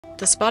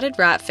The spotted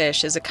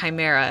ratfish is a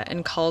chimera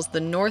and calls the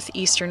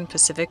northeastern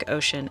Pacific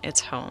Ocean its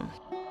home.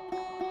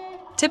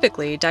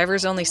 Typically,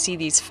 divers only see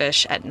these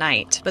fish at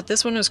night, but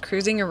this one was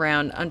cruising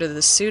around under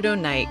the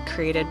pseudo-night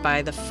created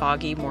by the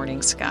foggy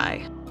morning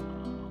sky.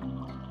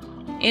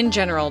 In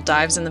general,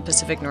 dives in the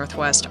Pacific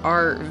Northwest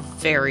are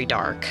very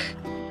dark.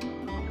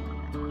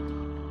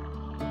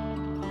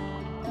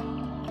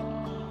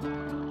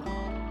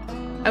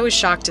 I was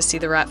shocked to see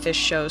the ratfish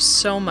show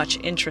so much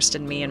interest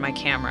in me and my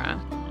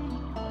camera.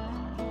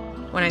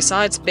 When I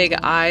saw its big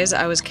eyes,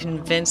 I was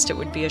convinced it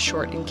would be a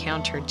short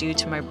encounter due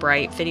to my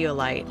bright video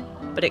light,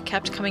 but it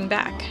kept coming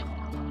back.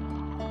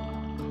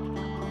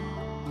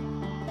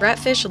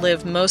 Ratfish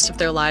live most of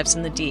their lives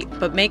in the deep,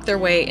 but make their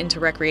way into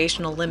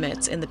recreational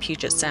limits in the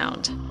Puget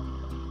Sound.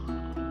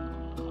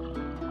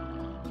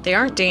 They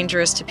aren't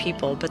dangerous to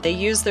people, but they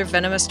use their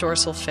venomous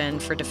dorsal fin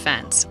for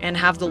defense and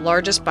have the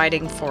largest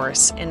biting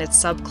force in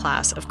its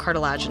subclass of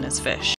cartilaginous fish.